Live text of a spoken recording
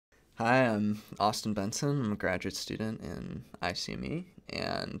Hi, I'm Austin Benson. I'm a graduate student in ICME,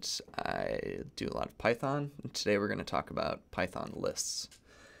 and I do a lot of Python. And today we're going to talk about Python lists.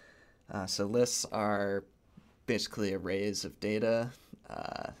 So lists are basically arrays of data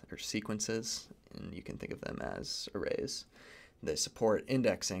or sequences, and you can think of them as arrays. They support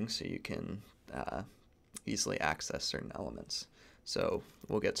indexing, so you can easily access certain elements. So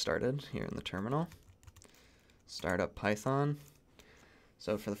we'll get started here in the terminal. Start up Python.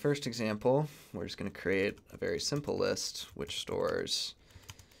 So for the first example, we're just going to create a very simple list which stores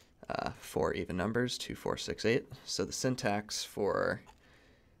 4 even numbers, 2, 4, 6, 8. So the syntax for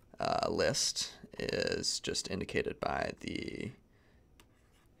a list is just indicated by the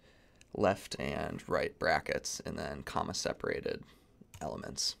left and right brackets and then comma separated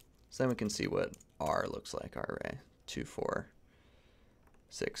elements. So then we can see what R looks like, our array, 2, 4,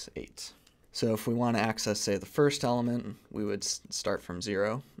 6, 8. So if we want to access, say, the first element, we would start from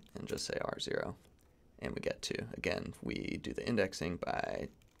 0 and just say R0, and we get 2. Again, we do the indexing by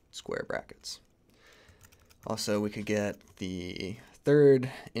square brackets. Also, we could get the third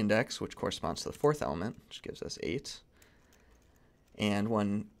index, which corresponds to the fourth element, which gives us 8. And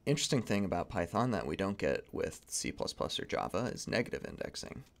one interesting thing about Python that we don't get with C++ or Java is negative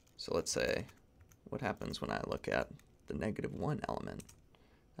indexing. So let's say, what happens when I look at the -1 element?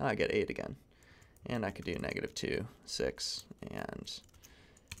 Oh, I get 8 again. And I could do -2, 6, and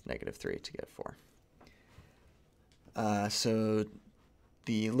 -3 to get 4. So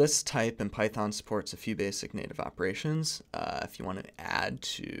the list type in Python supports a few basic native operations. If you want to add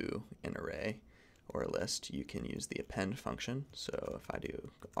to an array or a list, you can use the append function. So if I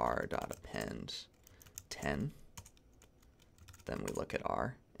do r.append 10, then we look at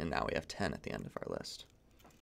r, and now we have 10 at the end of our list.